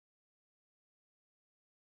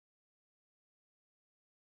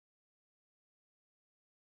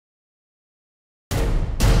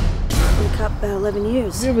cop about 11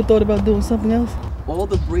 years. You ever thought about doing something else? All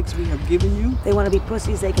the breaks we have given you? They want to be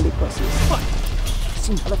pussies, they can be pussies. What?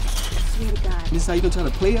 Swear to God. This is how you gonna try to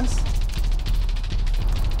play us?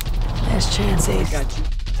 Last chance, Ace. I got you.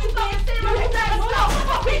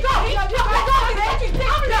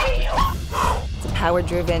 It's a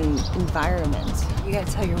power-driven environment. You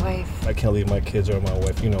gotta tell your wife. I can't leave my kids or my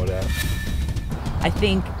wife, you know that. I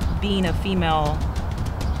think being a female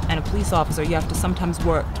and a police officer, you have to sometimes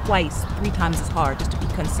work twice, 3 times as hard just to be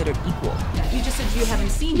considered equal. You just said you haven't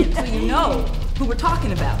seen him, so you know who we're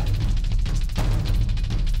talking about.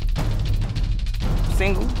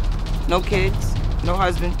 Single, no kids, no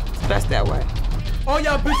husband. It's best that way. All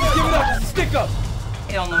y'all bitches give it up. It's a stick up.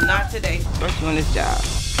 Hell no, not today. Especially on this job.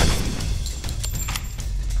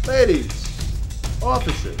 Ladies,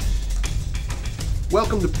 officers,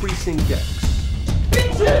 welcome to Precinct X.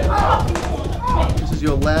 This is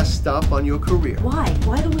your last stop on your career. Why?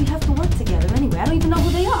 Why do we have to work together anyway? I don't even know who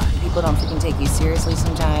they are. People don't freaking take you seriously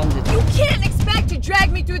sometimes. You can't expect to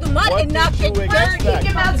drag me through the mud and not get burned. Keep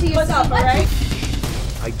your mouth to yourself, all right?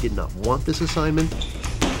 I did not want this assignment.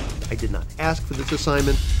 I did not ask for this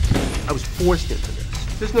assignment. I was forced into this.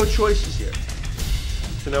 There's no choices here.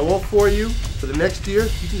 So now all 4 of you, for the next year,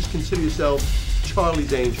 you can just consider yourselves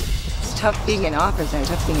Charlie's Angels. It's tough being an officer and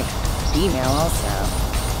tough being a female also.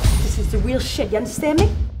 This is the real shit, you understand me?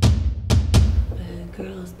 Bad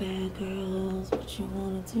girls, what you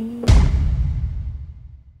wanna do?